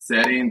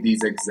setting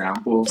these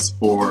examples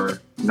for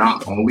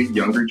not only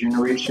younger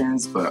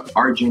generations, but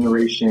our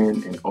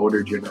generation and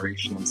older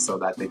generations so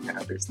that they can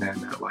understand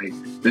that like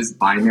this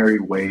binary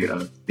way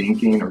of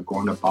thinking or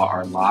going about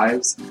our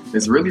lives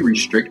is really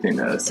restricting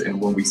us. And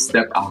when we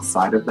step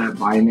outside of that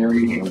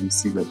binary and we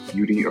see the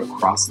beauty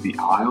across the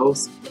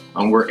aisles,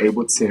 we're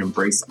able to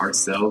embrace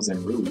ourselves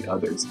and really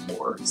others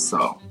more.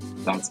 So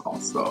that's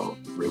also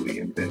really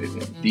embedded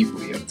in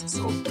deeply into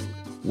soul food.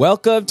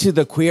 Welcome to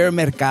the Queer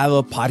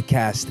Mercado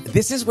podcast.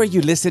 This is where you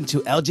listen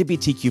to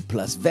LGBTQ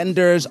plus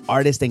vendors,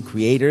 artists, and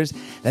creators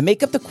that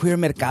make up the Queer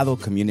Mercado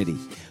community.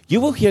 You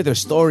will hear their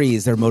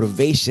stories, their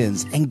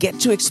motivations, and get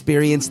to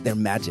experience their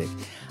magic.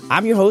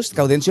 I'm your host,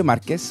 Gaudencio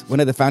Marquez, one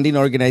of the founding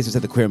organizers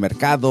of the Queer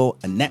Mercado,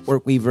 a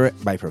network weaver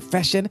by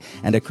profession,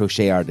 and a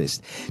crochet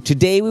artist.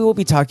 Today, we will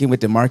be talking with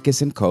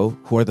DeMarcus and Co.,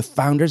 who are the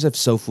founders of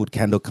Soul Food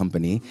Candle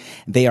Company.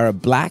 They are a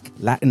Black,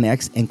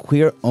 Latinx, and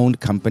queer-owned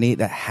company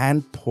that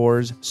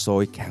hand-pours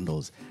soy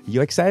candles.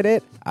 You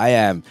excited? I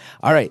am.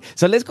 All right,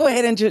 so let's go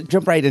ahead and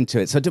jump right into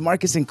it. So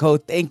DeMarcus and Co.,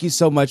 thank you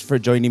so much for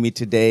joining me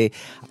today.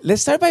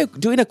 Let's start by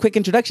doing a quick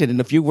introduction. In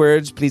a few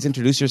words, please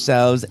introduce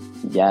yourselves.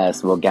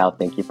 Yes, well, Gal,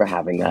 thank you for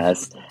having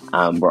us.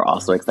 We're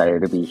also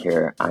excited to be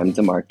here. I'm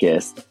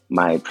DeMarcus.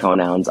 My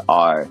pronouns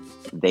are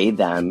they,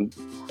 them.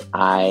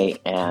 I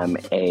am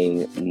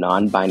a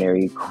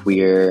non-binary,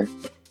 queer,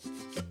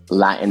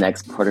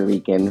 Latinx Puerto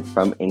Rican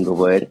from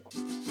Inglewood.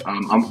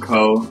 I'm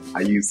Co. I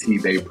use he,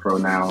 they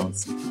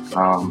pronouns.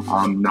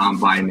 I'm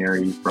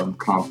non-binary from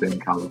Compton,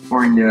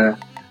 California.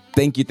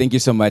 Thank you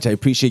so much. I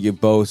appreciate you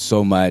both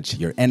so much,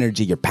 your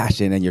energy, your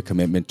passion, and your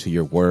commitment to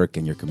your work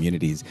and your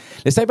communities.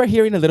 Let's start by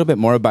hearing a little bit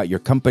more about your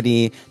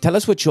company. Tell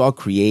us what you all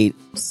create.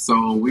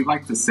 So we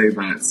like to say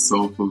that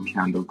Soul Food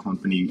Candle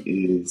Company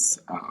is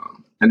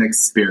an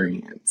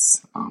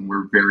experience.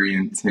 We're very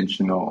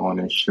intentional on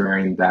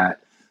ensuring that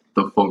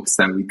the folks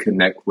that we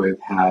connect with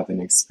have an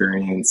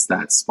experience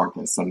that's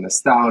sparking some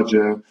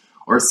nostalgia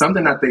or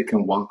something that they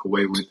can walk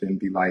away with and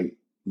be like,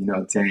 you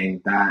know,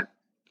 dang, that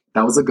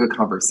was a good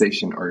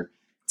conversation, or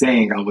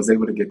dang, I was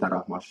able to get that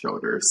off my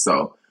shoulders.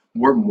 So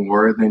we're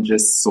more than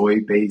just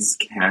soy-based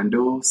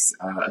candles,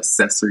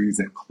 accessories,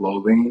 and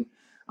clothing.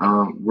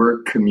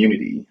 We're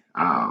community,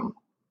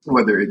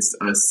 whether it's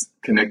us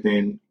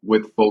connecting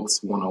with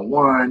folks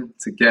one-on-one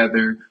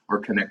together or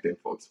connecting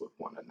folks with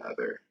one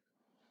another.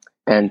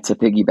 And to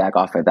piggyback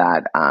off of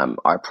that,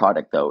 our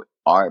product, though,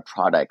 are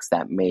products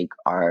that make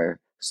our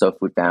Soul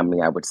Food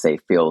family, I would say,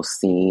 feel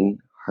seen,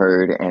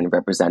 heard, and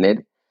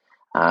represented.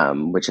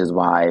 Which is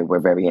why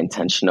we're very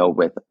intentional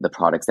with the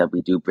products that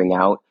we do bring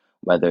out,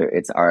 whether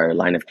it's our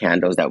line of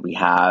candles that we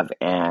have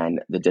and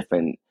the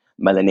different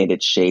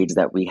melanated shades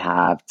that we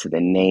have, to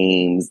the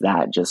names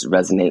that just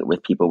resonate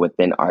with people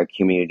within our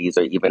communities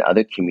or even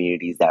other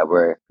communities that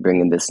we're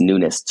bringing this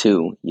newness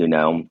to. You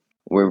know,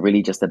 we're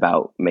really just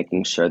about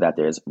making sure that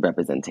there's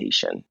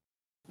representation.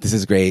 This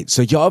is great.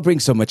 So y'all bring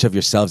so much of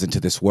yourselves into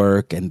this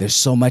work, and there's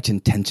so much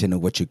intention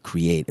in what you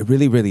create. It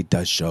really, really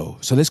does show.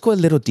 So let's go a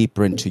little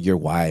deeper into your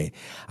why.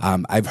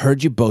 I've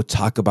heard you both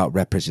talk about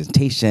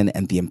representation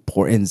and the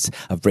importance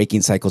of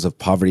breaking cycles of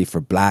poverty for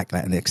Black,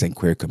 Latinx, and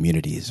queer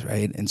communities,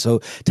 right? And so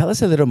tell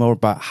us a little more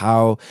about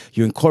how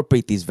you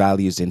incorporate these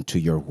values into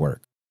your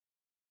work.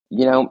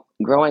 You know,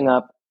 growing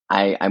up,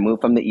 I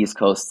moved from the East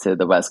Coast to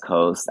the West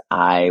Coast.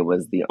 I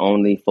was the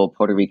only full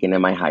Puerto Rican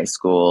in my high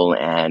school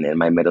and in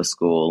my middle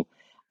school.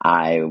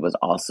 I was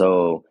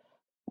also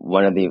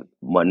one of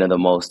the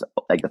most,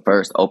 like, the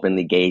first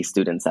openly gay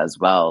students as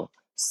well.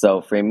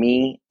 So for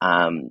me,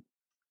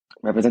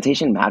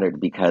 representation mattered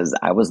because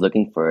I was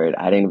looking for it.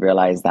 I didn't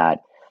realize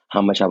that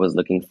how much I was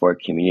looking for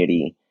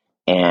community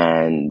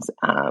and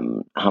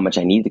how much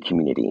I need the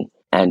community.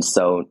 And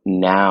so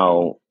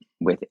now,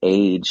 with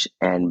age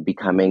and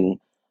becoming,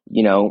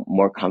 you know,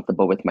 more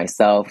comfortable with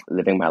myself,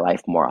 living my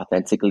life more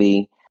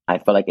authentically, I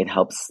feel like it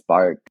helps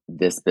spark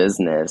this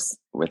business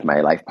with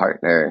my life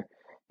partner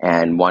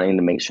and wanting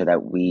to make sure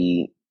that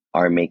we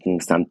are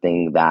making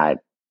something that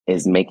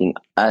is making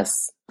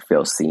us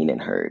feel seen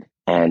and heard.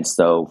 And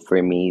so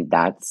for me,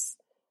 that's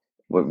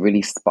what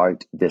really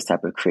sparked this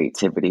type of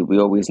creativity. We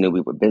always knew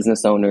we were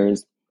business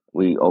owners.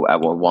 We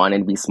wanted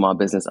to be small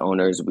business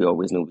owners. We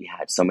always knew we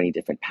had so many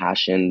different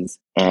passions.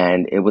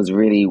 And it was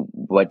really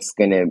what's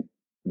going to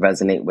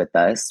resonate with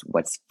us,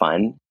 what's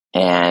fun,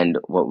 and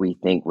what we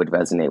think would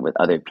resonate with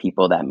other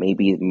people that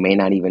may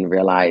not even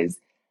realize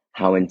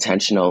how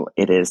intentional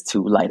it is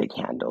to light a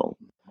candle,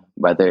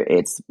 whether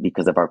it's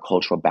because of our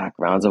cultural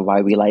backgrounds of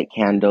why we light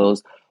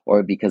candles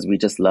or because we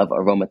just love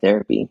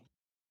aromatherapy.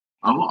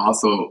 I will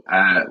also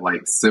add,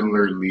 like,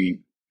 similarly,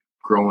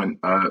 growing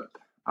up,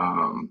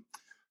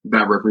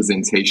 that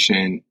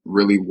representation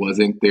really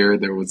wasn't there.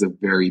 There was a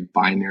very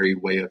binary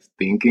way of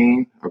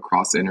thinking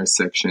across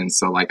intersections.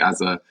 So, like,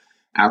 as a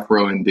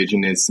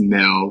Afro-Indigenous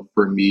male,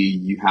 for me,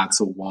 you had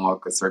to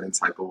walk a certain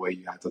type of way,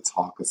 you had to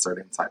talk a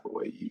certain type of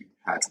way, you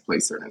had to play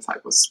certain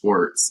type of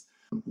sports.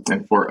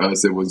 And for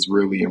us, it was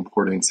really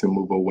important to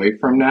move away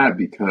from that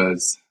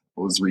because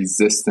I was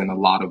resisting a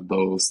lot of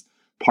those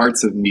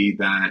parts of me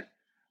that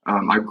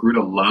I grew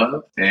to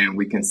love. And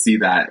we can see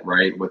that,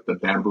 right, with the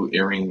bamboo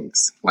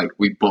earrings. Like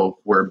we both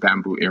wear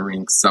bamboo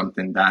earrings,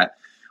 something that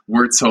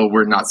we're told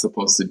we're not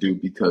supposed to do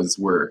because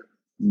we're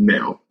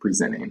male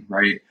presenting,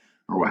 right?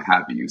 Or what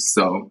have you.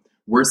 So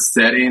we're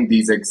setting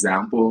these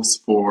examples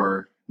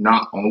for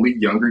not only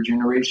younger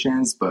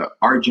generations, but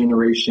our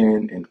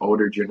generation and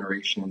older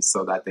generations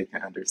so that they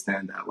can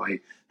understand that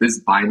like this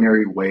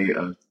binary way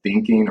of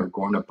thinking or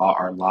going about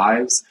our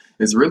lives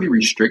is really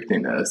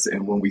restricting us.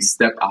 And when we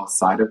step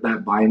outside of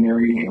that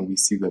binary and we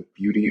see the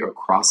beauty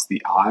across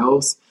the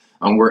aisles,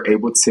 we're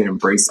able to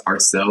embrace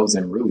ourselves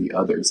and really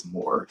others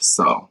more.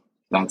 So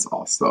that's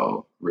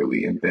also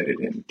really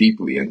embedded in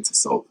deeply into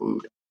soul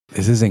food.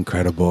 This is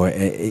incredible,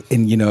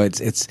 and you know,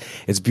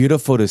 it's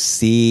beautiful to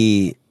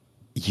see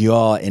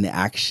y'all in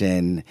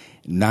action,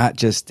 not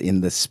just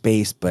in the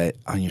space, but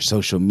on your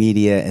social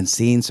media, and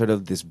seeing sort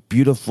of this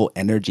beautiful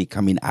energy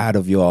coming out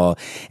of y'all.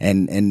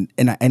 And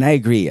I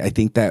agree. I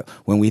think that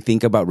when we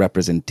think about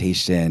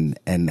representation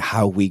and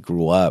how we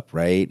grew up,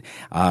 right,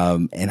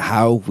 and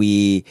how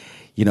we,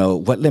 you know,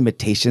 what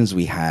limitations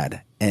we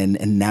had.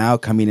 And now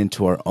coming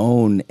into our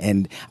own,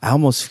 and I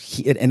almost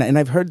and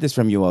I've heard this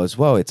from you all as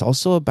well. It's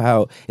also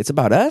about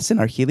us and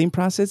our healing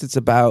process. It's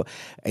about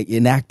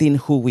enacting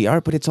who we are,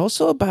 but it's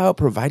also about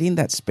providing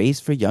that space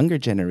for younger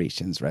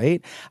generations,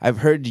 right? I've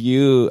heard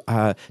you,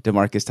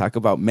 DeMarcus, talk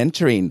about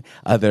mentoring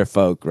other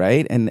folk,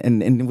 right,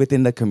 and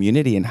within the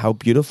community, and how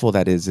beautiful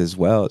that is as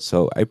well.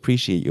 So I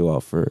appreciate you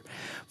all for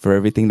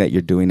everything that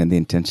you're doing and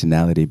the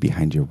intentionality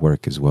behind your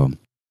work as well.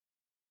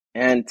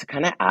 And to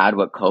kind of add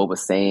what Cole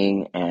was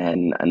saying,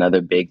 and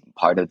another big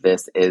part of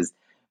this is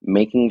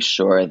making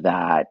sure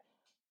that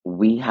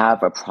we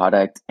have a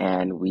product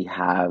and we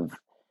have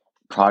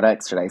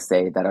products, should I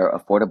say, that are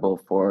affordable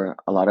for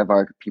a lot of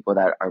our people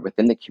that are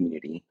within the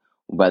community,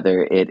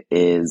 whether it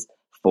is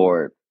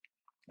for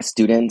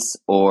students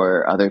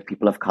or other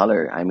people of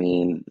color. I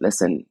mean,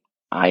 listen,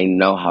 I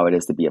know how it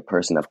is to be a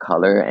person of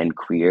color and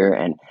queer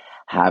and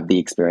have the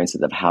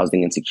experiences of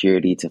housing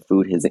insecurity to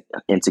food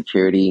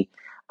insecurity,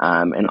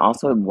 and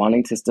also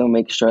wanting to still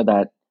make sure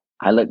that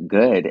I look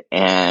good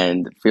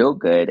and feel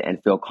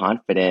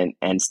confident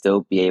and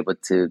still be able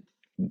to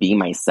be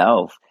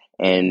myself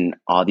in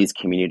all these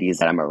communities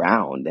that I'm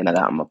around and that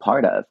I'm a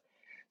part of.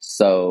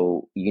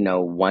 So, you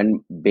know,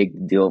 one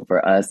big deal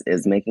for us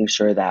is making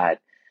sure that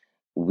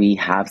we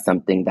have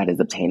something that is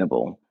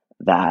obtainable,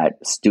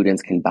 that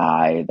students can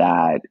buy,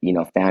 that, you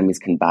know, families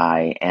can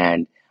buy,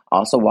 and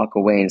also walk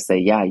away and say,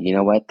 yeah, you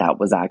know what, that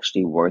was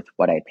actually worth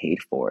what I paid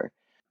for.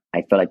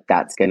 I feel like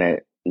that's going to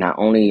not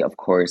only, of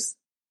course,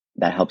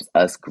 that helps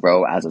us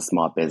grow as a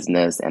small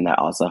business, and that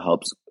also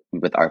helps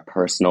with our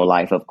personal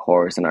life, of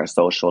course, and our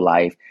social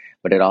life,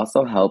 but it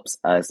also helps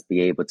us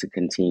be able to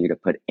continue to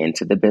put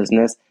into the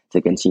business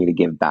to continue to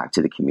give back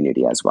to the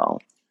community as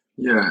well.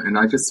 Yeah, and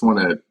I just want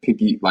to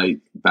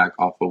back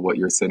off of what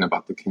you're saying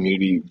about the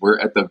community. We're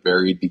at the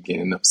very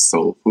beginning of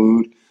soul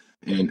food,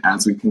 and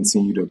as we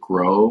continue to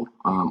grow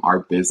our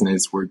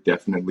business, we're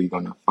definitely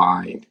going to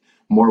find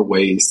more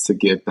ways to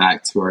give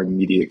back to our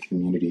immediate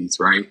communities,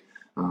 right?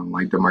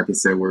 Like DeMarcus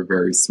said, we're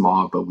very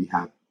small, but we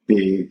have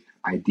big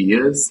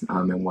ideas,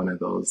 and one of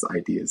those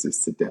ideas is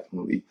to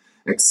definitely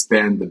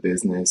expand the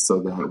business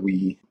so that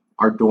we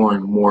are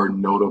doing more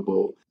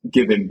notable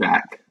giving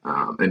back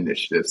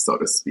initiatives, so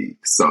to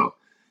speak. So,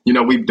 you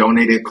know, we've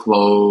donated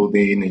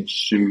clothing and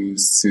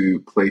shoes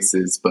to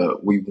places,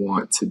 but we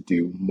want to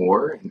do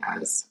more. And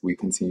as we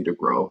continue to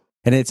grow.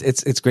 And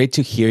it's great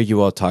to hear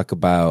you all talk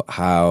about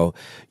how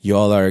you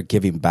all are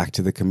giving back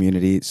to the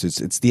community. So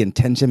it's the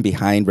intention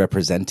behind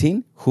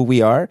representing who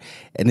we are,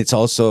 and it's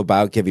also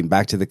about giving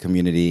back to the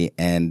community.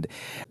 And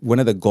one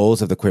of the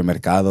goals of the Queer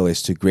Mercado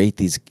is to create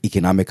these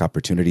economic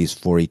opportunities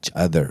for each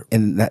other,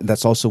 and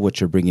that's also what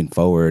you're bringing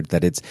forward.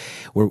 That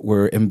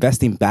we're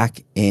investing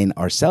back in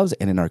ourselves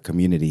and in our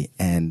community,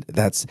 and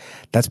that's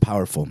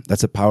powerful.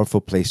 That's a powerful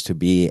place to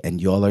be,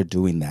 and you all are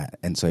doing that.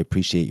 And so I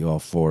appreciate you all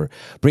for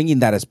bringing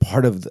that as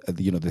part of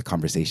the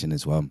conversation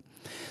as well.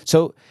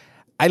 So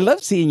I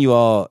love seeing you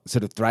all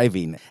sort of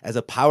thriving as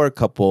a power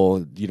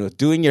couple, you know,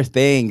 doing your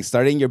thing,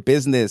 starting your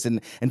business and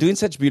doing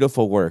such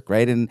beautiful work,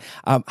 right? And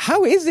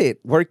how is it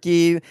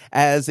working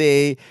as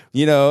a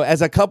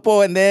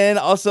couple and then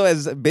also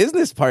as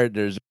business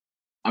partners?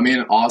 I mean,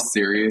 in all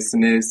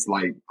seriousness,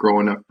 like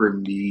growing up for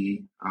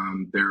me,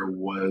 there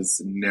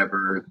was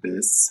never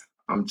this,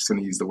 I'm just going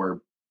to use the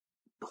word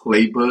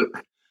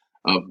playbook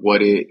of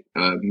what it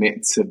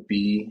meant to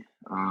be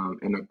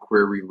in a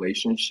queer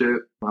relationship.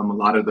 A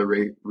lot of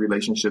the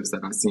relationships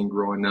that I've seen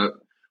growing up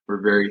were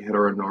very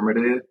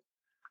heteronormative,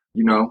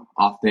 you know,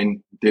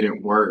 often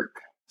didn't work.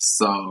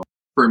 So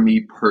for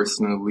me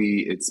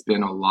personally, it's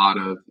been a lot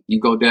of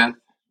ego death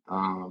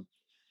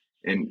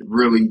and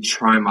really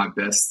trying my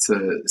best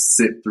to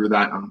sit through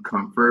that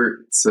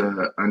uncomfort,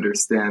 to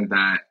understand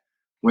that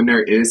when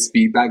there is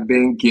feedback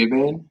being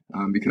given,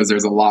 because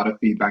there's a lot of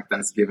feedback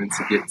that's given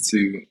to get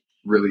to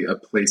really a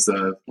place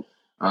of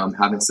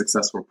having a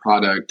successful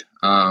product,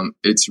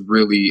 it's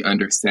really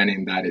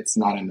understanding that it's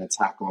not an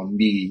attack on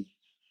me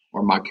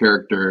or my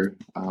character,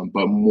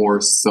 but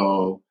more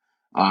so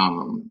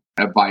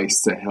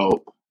advice to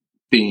help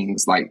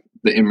things like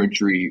the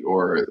imagery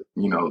or,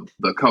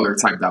 the color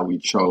type that we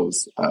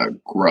chose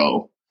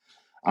grow.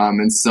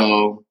 And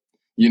so,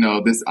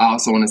 this, I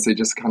also want to say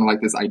just kind of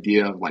like this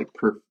idea of like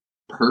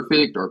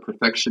perfect or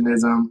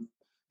perfectionism.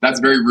 That's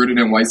very rooted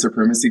in white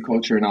supremacy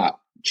culture. And I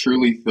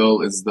truly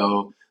feel as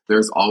though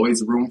there's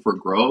always room for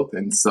growth.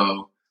 And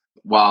so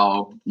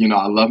while,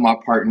 I love my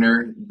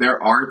partner,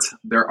 there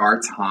are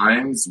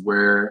times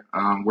where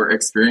we're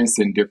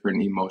experiencing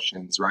different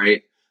emotions,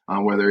 right?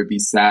 Whether it be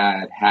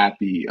sad,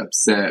 happy,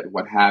 upset,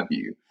 what have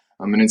you.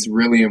 And it's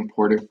really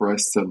important for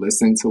us to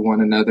listen to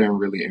one another and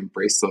really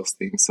embrace those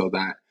things so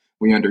that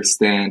we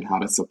understand how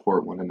to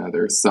support one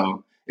another.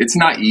 So it's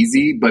not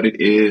easy, but it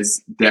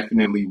is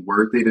definitely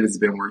worth it. It has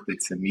been worth it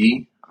to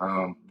me.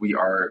 We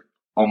are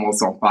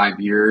almost on 5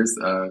 years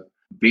of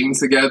being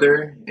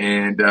together,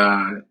 and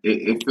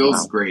it feels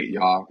Wow. great,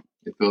 y'all.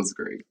 It feels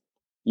great.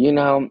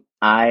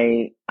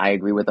 I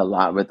agree with a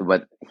lot with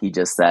what he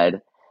just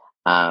said.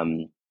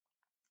 Um,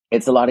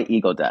 it's a lot of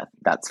ego death,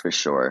 that's for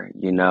sure.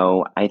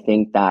 I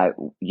think that,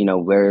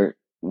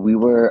 we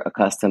were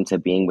accustomed to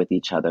being with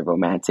each other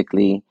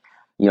romantically.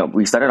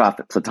 We started off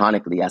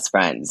platonically as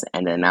friends,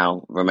 and then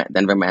now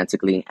then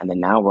romantically, and then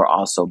now we're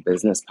also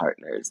business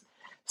partners.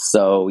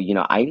 So,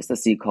 I used to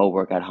see Cole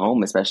work at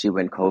home, especially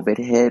when COVID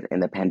hit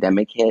and the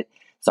pandemic hit.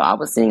 So I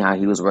was seeing how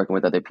he was working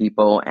with other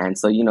people. And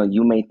so,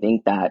 you may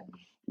think that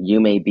you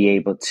may be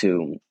able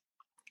to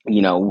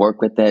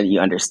work with it, you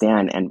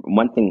understand. And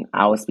one thing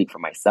I will speak for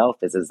myself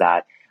is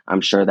that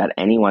I'm sure that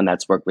anyone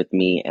that's worked with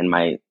me in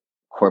my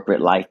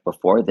corporate life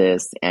before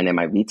this and in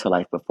my retail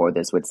life before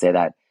this would say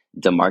that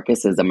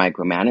DeMarcus is a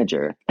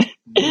micromanager.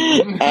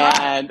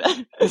 and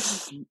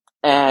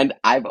and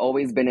I've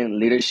always been in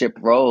leadership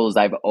roles.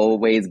 I've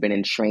always been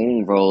in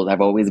training roles. I've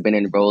always been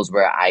in roles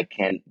where I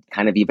can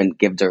kind of even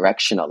give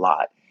direction a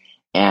lot.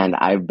 And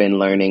I've been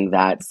learning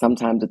that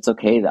sometimes it's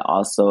okay to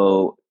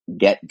also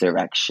get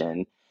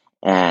direction.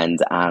 And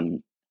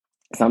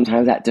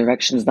sometimes that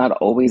direction is not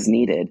always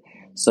needed.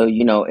 So,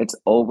 it's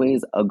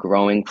always a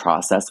growing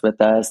process with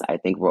us. I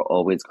think we're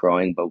always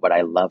growing. But what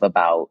I love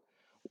about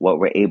what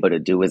we're able to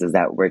do is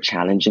that we're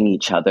challenging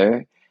each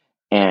other,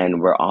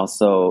 and we're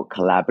also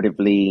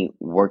collaboratively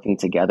working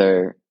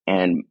together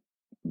and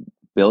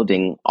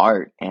building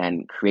art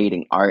and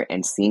creating art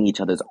and seeing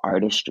each other's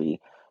artistry,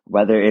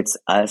 whether it's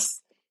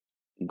us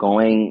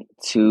going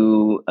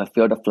to a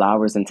field of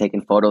flowers and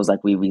taking photos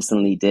like we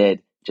recently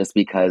did just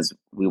because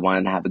we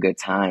wanted to have a good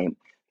time,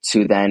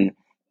 to then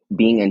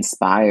being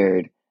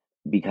inspired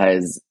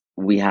because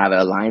we have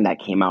a line that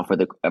came out for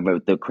the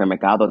Queer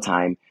Mercado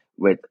time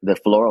with the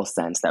floral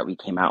scents that we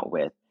came out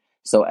with.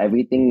 So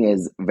everything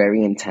is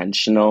very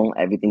intentional.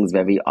 Everything's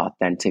very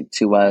authentic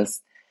to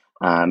us.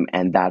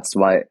 And that's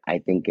what I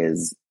think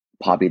is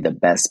probably the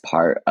best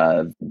part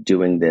of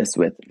doing this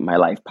with my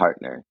life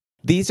partner.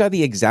 These are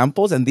the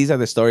examples and these are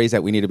the stories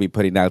that we need to be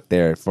putting out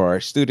there for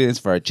our students,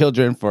 for our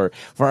children, for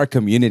our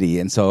community.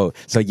 And so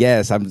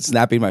yes, I'm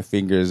snapping my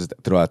fingers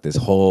throughout this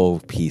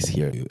whole piece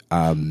here.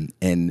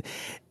 And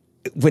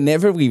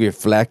whenever we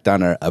reflect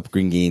on our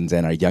upbringings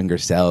and our younger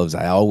selves,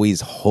 I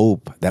always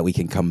hope that we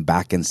can come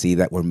back and see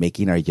that we're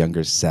making our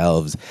younger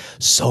selves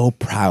so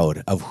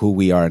proud of who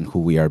we are and who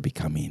we are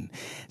becoming.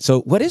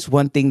 So what is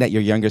one thing that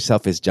your younger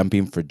self is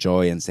jumping for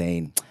joy and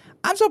saying,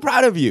 I'm so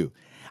proud of you.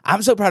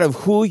 I'm so proud of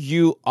who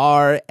you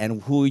are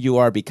and who you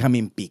are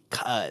becoming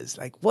because,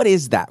 what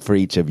is that for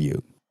each of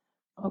you?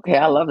 Okay,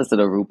 I love this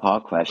little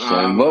RuPaul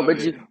question.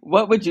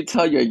 What would you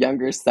tell your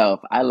younger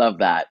self? I love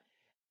that.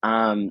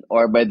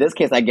 But in this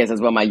case, I guess is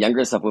what my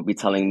younger self would be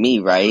telling me,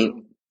 right?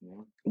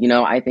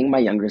 I think my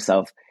younger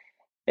self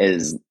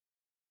is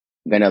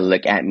gonna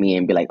look at me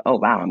and be like, oh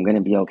wow, I'm gonna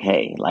be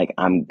okay. Like,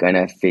 I'm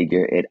gonna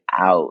figure it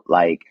out.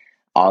 Like,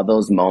 all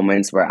those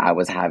moments where I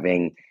was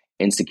having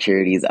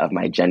insecurities of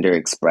my gender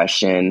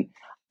expression,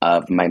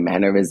 of my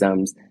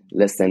mannerisms.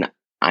 Listen,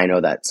 I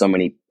know that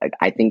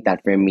I think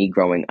that for me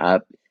growing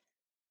up,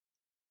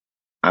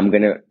 I'm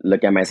going to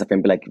look at myself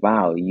and be like,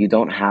 wow, you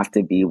don't have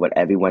to be what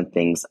everyone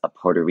thinks a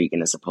Puerto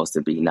Rican is supposed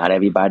to be. Not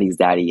everybody's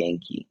Daddy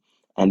Yankee.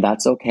 And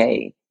that's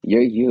okay.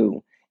 You're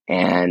you.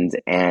 And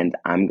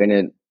I'm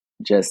going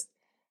to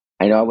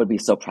I know I would be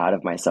so proud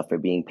of myself for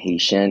being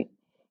patient,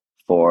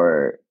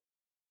 for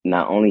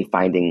not only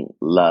finding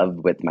love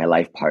with my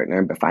life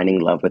partner, but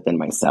finding love within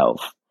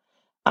myself.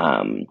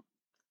 That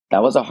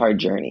was a hard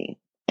journey.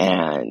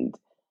 And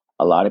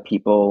a lot of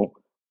people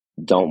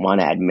don't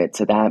want to admit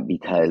to that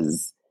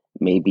because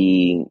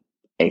maybe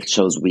it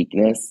shows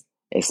weakness,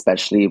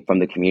 especially from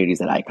the communities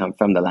that I come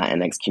from, the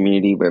Latinx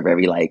community. We're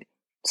very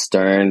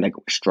stern,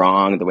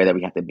 strong, the way that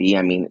we have to be.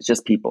 I mean, it's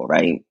just people,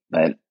 right?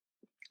 But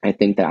I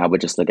think that I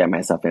would just look at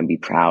myself and be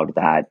proud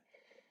that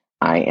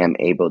I am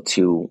able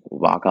to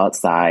walk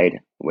outside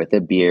with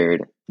a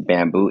beard,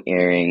 bamboo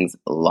earrings,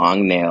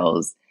 long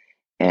nails,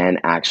 and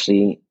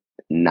actually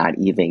not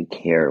even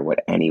care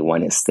what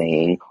anyone is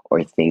saying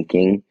or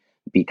thinking,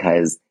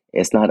 because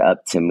it's not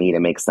up to me to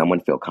make someone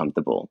feel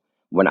comfortable.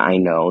 When I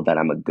know that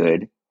I'm a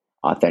good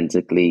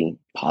authentically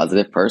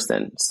positive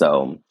person.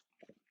 So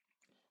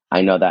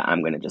I know that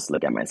I'm going to just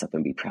look at myself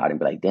and be proud and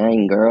be like,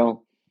 dang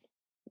girl,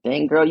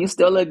 you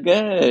still look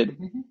good.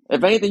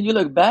 If anything, you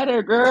look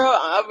better, girl.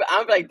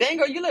 I'm like, dang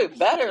girl, you look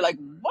better. Like,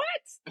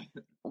 what?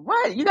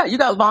 What? You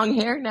got long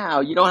hair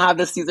now. You don't have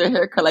the Caesar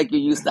haircut like you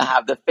used to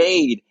have, the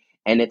fade.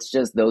 And it's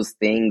just those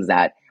things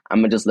that I'm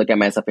gonna just look at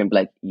myself and be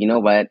like, you know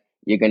what?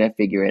 You're gonna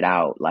figure it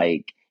out.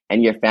 Like,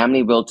 and your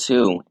family will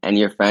too, and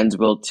your friends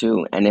will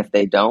too. And if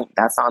they don't,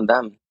 that's on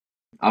them.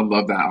 I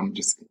love that. I'm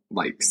just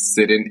like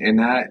sitting in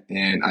that.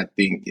 And I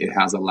think it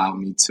has allowed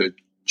me to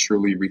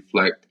truly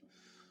reflect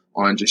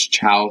on just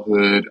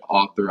childhood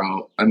all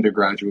throughout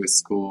undergraduate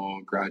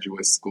school,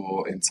 graduate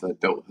school, into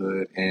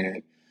adulthood.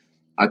 And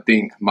I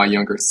think my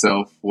younger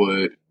self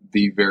would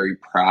be very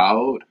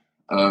proud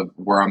of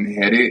where I'm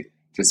headed,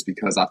 just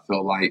because I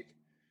feel like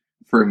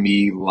for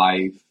me,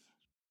 life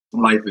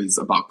is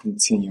about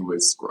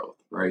continuous growth,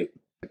 right?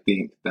 I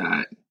think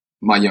that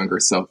my younger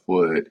self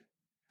would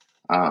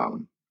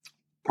um,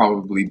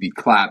 probably be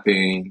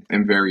clapping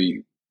and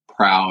very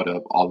proud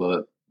of all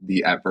of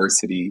the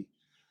adversity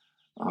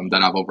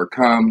that I've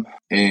overcome.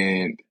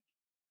 And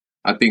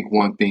I think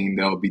one thing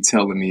they'll be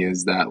telling me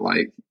is that,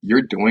 like,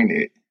 you're doing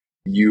it.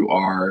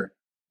 You're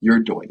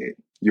doing it.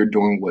 You're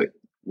doing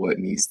what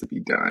needs to be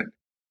done.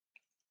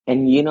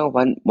 And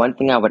one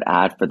thing I would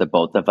add for the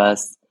both of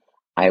us,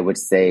 I would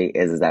say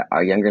is that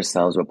our younger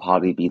selves will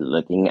probably be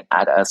looking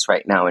at us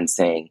right now and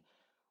saying,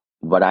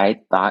 what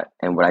I thought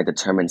and what I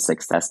determined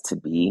success to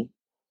be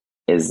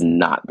is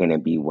not going to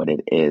be what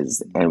it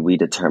is. And we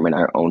determine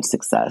our own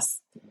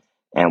success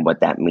and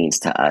what that means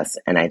to us.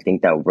 And I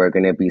think that we're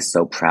going to be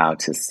so proud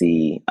to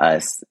see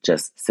us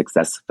just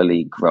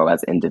successfully grow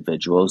as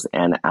individuals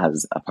and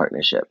as a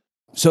partnership.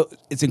 So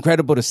it's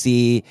incredible to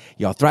see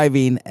y'all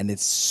thriving, and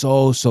it's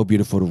so, so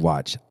beautiful to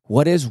watch.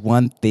 What is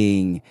one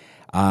thing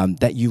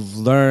that you've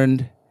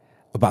learned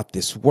about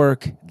this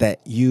work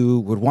that you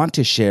would want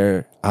to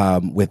share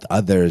with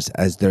others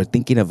as they're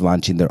thinking of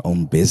launching their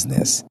own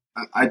business?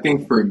 I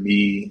think for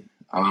me,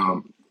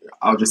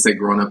 I'll just say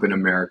growing up in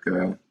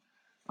America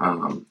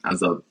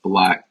as a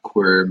Black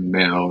queer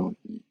male,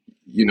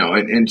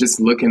 and just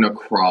looking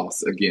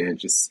across again,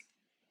 just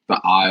the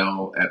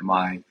aisle at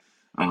my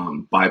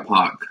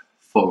BIPOC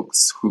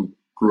folks who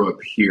grew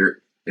up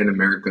here in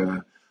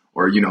America,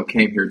 or,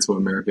 came here to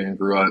America and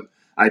grew up.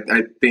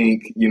 I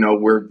think,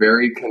 we're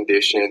very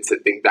conditioned to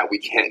think that we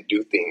can't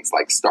do things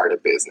like start a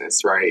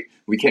business, right?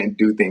 We can't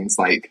do things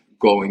like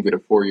go and get a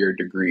 4-year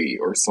degree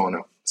or so on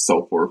and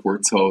so forth. We're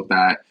told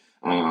that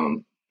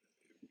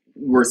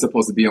we're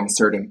supposed to be on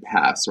certain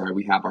paths, right?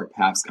 We have our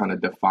paths kind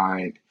of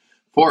defined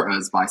for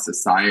us by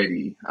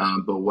society.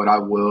 But what I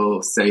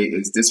will say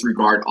is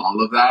disregard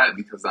all of that,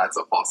 because that's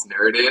a false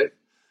narrative.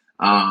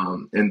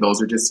 And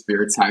those are just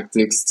fear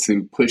tactics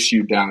to push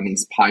you down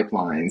these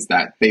pipelines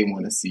that they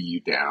want to see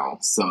you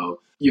down. So,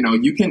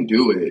 you can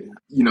do it.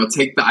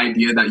 Take the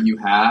idea that you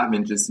have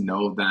and just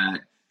know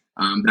that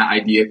that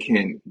idea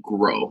can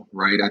grow,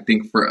 right? I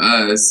think for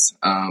us,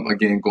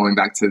 again, going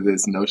back to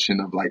this notion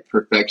of like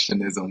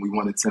perfectionism, we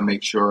wanted to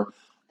make sure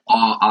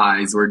all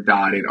I's were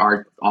dotted,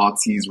 all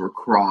T's were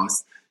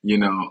crossed,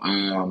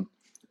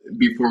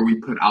 before we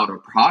put out a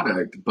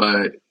product.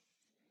 But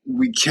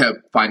we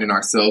kept finding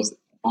ourselves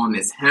on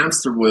this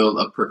hamster wheel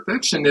of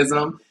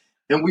perfectionism,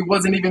 and we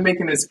wasn't even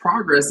making this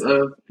progress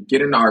of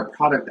getting our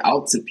product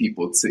out to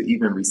people to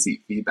even receive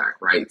feedback,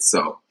 right?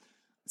 So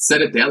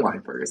set a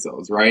deadline for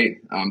yourselves, right?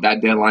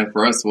 That deadline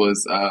for us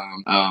was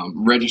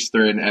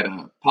registering at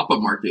a pop-up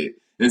market.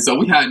 And so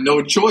we had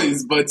no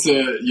choice but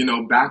to,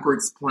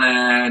 backwards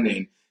plan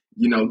and,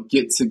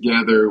 get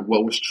together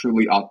what was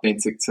truly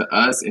authentic to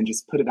us and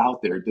just put it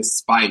out there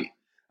despite,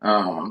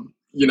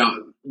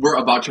 we're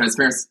about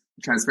transparency.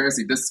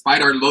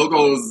 Despite our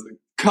logos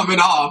coming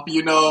off,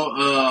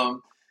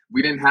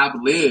 we didn't have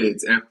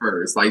lids at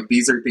first. Like,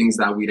 these are things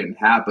that we didn't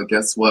have, but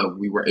guess what?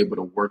 We were able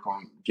to work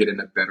on getting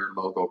a better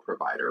logo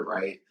provider,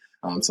 right?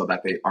 So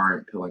that they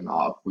aren't peeling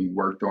off. We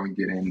worked on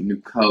getting new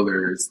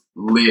colors,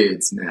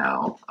 lids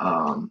now.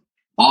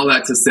 All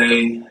that to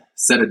say,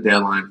 set a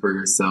deadline for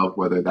yourself,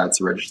 whether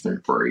that's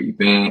registering for an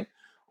event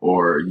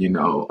or,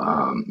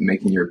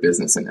 making your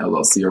business an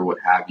LLC or what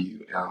have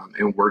you,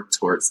 and work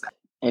towards that.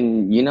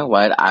 And you know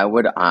what? I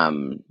would,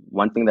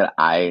 one thing that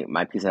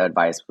my piece of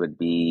advice would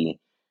be,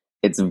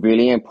 it's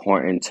really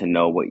important to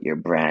know what your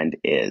brand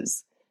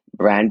is.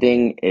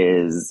 Branding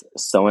is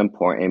so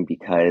important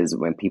because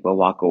when people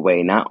walk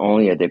away, not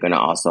only are they going to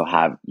also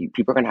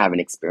people are going to have an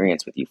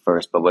experience with you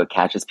first, but what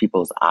catches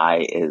people's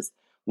eye is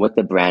what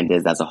the brand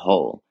is as a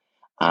whole.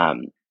 I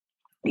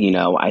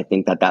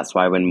think that's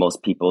why when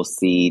most people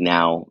see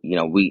now,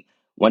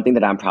 one thing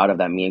that I'm proud of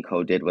that me and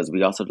Co did was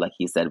we also, like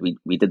he said,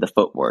 we did the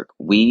footwork.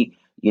 We,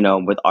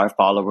 with our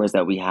followers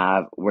that we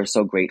have, we're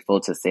so grateful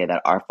to say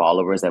that our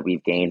followers that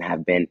we've gained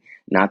have been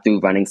not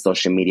through running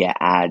social media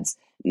ads,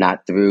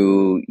 not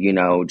through,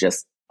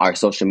 just our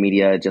social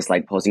media, just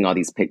like posting all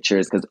these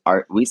pictures, because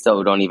we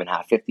still don't even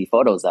have 50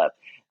 photos up.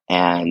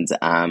 And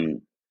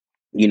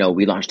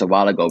we launched a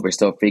while ago. We're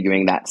still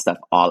figuring that stuff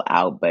all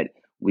out, but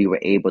we were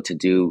able to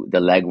do the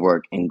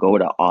legwork and go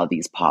to all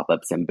these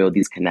pop-ups and build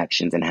these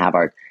connections and have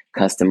our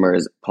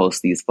customers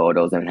post these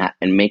photos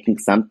and making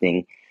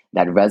something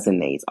that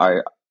resonates.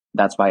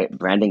 That's why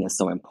branding is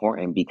so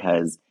important,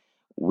 because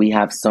we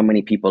have so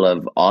many people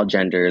of all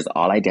genders,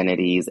 all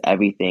identities,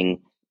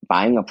 everything,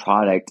 buying a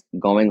product,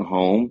 going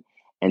home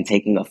and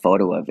taking a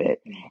photo of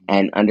it,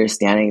 and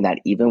understanding that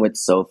even with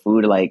soul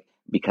food, like,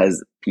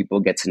 because people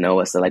get to know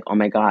us, they're like, oh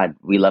my God,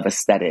 we love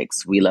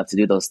aesthetics. We love to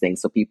do those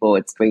things. So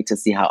it's great to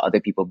see how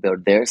other people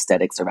build their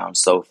aesthetics around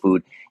soul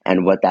food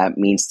and what that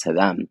means to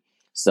them.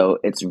 So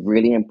it's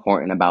really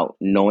important about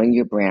knowing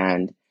your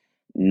brand,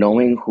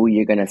 knowing who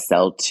you're going to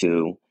sell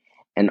to,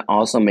 and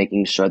also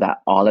making sure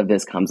that all of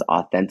this comes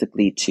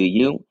authentically to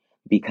you,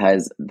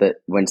 because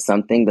when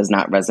something does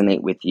not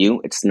resonate with you,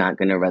 it's not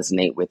going to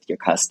resonate with your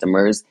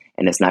customers,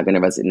 and it's not going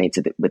to resonate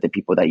with the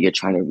people that you're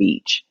trying to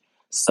reach.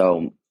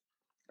 So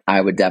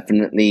I would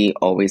definitely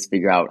always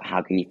figure out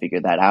how can you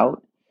figure that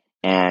out,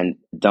 and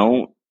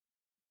don't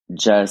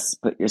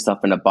just put yourself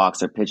in a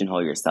box or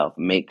pigeonhole yourself.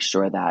 Make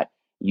sure that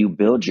you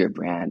build your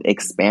brand,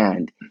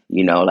 expand.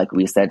 Like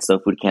we said, Soul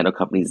Food Candle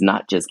Company is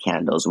not just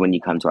candles. When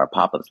you come to our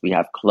pop-ups, we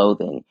have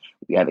clothing,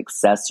 we have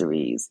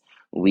accessories,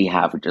 we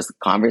have just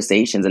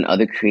conversations and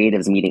other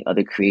creatives meeting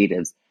other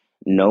creatives.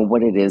 Know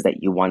what it is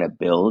that you want to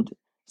build,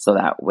 so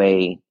that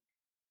way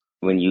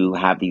when you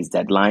have these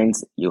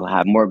deadlines, you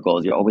have more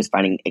goals. You're always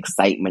finding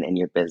excitement in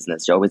your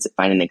business. You're always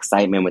finding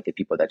excitement with the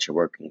people that you're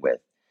working with.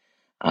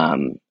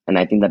 And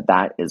I think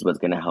that is what's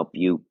going to help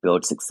you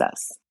build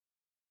success.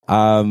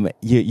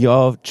 You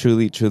all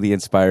truly, truly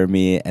inspire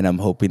me, and I'm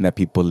hoping that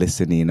people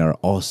listening are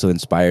also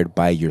inspired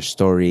by your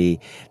story,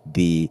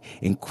 the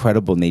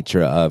incredible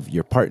nature of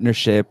your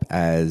partnership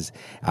as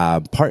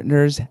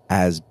partners,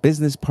 as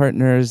business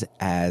partners,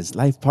 as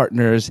life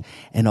partners,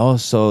 and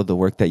also the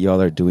work that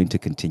y'all are doing to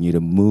continue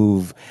to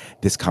move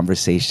this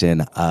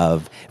conversation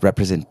of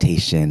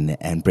representation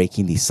and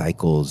breaking these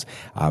cycles.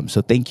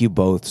 So thank you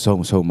both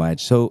so, so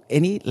much. So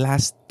any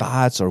last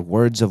thoughts or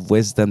words of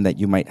wisdom that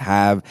you might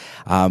have?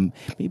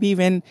 Maybe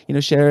even,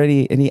 share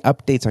any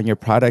updates on your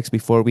products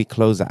before we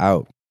close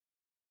out.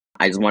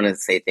 I just want to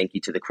say thank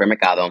you to the Queer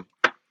Mercado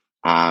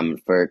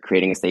for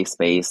creating a safe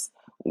space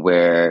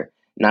where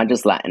not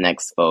just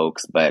Latinx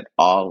folks, but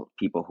all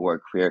people who are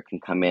queer can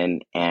come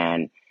in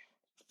and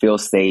feel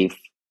safe,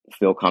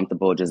 feel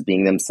comfortable just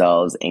being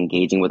themselves,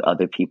 engaging with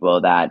other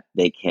people that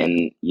they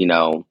can,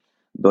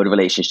 build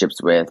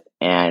relationships with,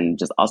 and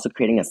just also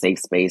creating a safe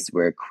space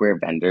where queer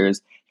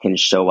vendors can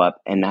show up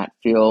and not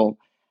feel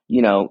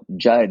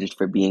judged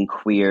for being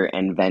queer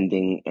and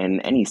vending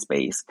in any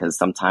space, because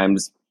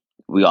sometimes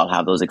we all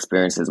have those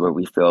experiences where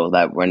we feel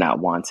that we're not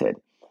wanted.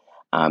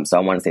 So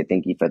I want to say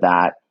thank you for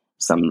that.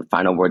 Some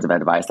final words of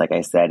advice, like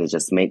I said, is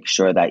just make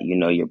sure that you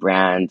know your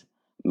brand,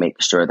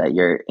 make sure that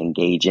you're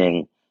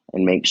engaging,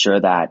 and make sure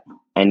that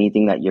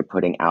anything that you're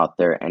putting out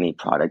there, any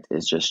product,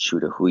 is just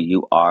true to who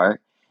you are.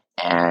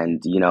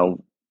 And,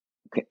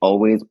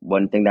 always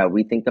one thing that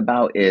we think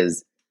about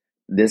is,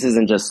 this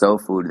isn't just Soul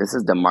Food. This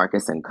is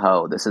DeMarcus and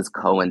Co. This is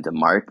Co and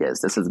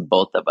DeMarcus. This is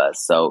both of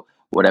us. So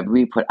whatever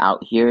we put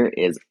out here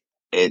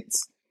it's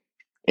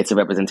a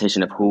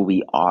representation of who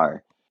we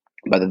are,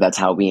 whether that's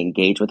how we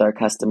engage with our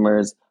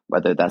customers,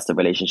 whether that's the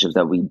relationships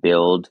that we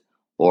build,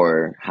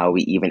 or how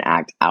we even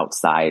act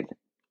outside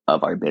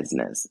of our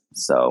business.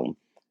 So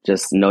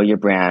just know your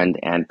brand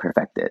and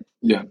perfect it.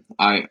 Yeah,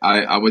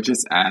 I would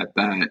just add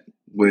that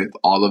with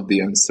all of the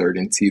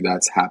uncertainty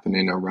that's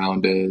happening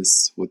around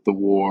us, with the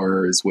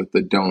wars, with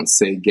the don't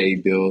say gay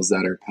bills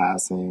that are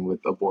passing, with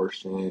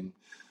abortion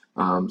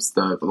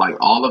stuff, like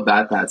all of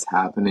that's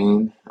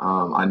happening,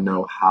 I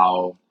know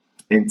how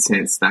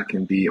intense that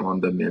can be on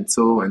the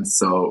mental. And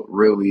so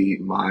really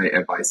my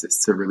advice is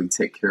to really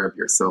take care of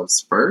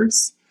yourselves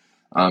first,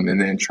 and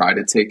then try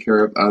to take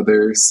care of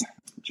others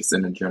just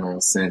in a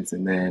general sense.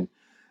 And then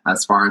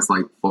as far as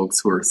like folks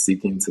who are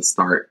seeking to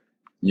start,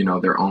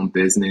 their own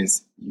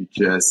business, you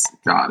just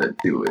gotta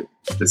do it.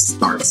 Just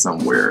start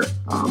somewhere.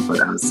 But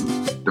as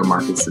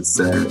DeMarcus has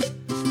said,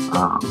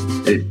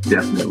 it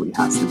definitely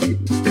has to be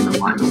in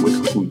alignment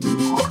with who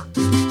you are.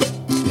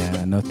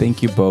 Yeah, no,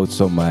 thank you both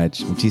so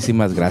much.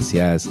 Muchísimas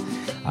gracias.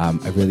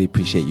 I really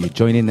appreciate you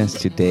joining us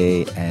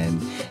today,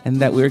 and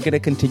that we're going to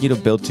continue to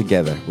build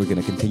together. We're going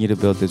to continue to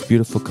build this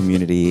beautiful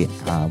community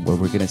where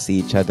we're going to see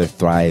each other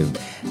thrive,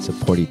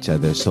 support each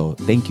other. So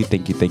thank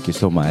you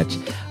so much.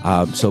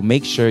 So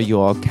make sure you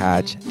all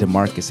catch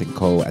DeMarcus and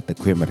Co. at the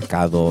Queer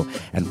Mercado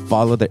and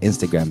follow their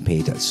Instagram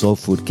page at Soul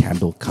Food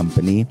Candle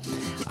Company.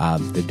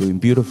 They're doing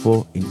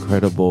beautiful,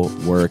 incredible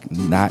work,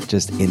 not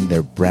just in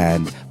their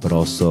brand, but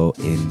also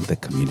in the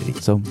community.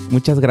 So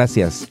muchas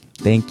gracias.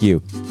 Thank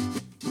you.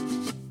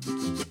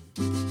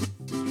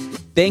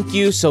 Thank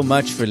you so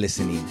much for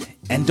listening.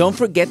 And don't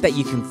forget that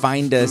you can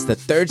find us the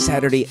third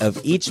Saturday of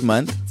each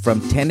month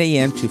from 10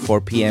 a.m. to 4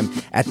 p.m.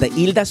 at the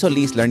Hilda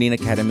Solis Learning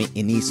Academy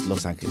in East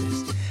Los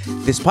Angeles.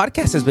 This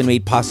podcast has been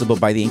made possible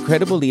by the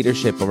incredible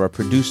leadership of our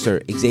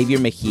producer, Xavier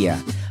Mejia,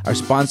 our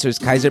sponsors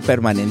Kaiser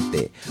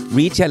Permanente,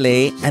 Reach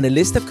LA, and a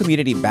list of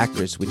community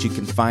backers, which you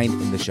can find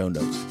in the show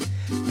notes.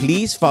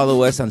 Please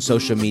follow us on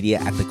social media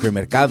at The Queer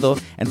Mercado.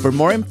 And for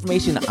more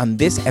information on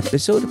this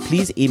episode,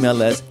 please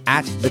email us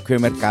at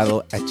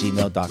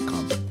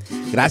thequeermercado@gmail.com.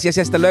 Gracias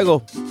y hasta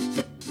luego.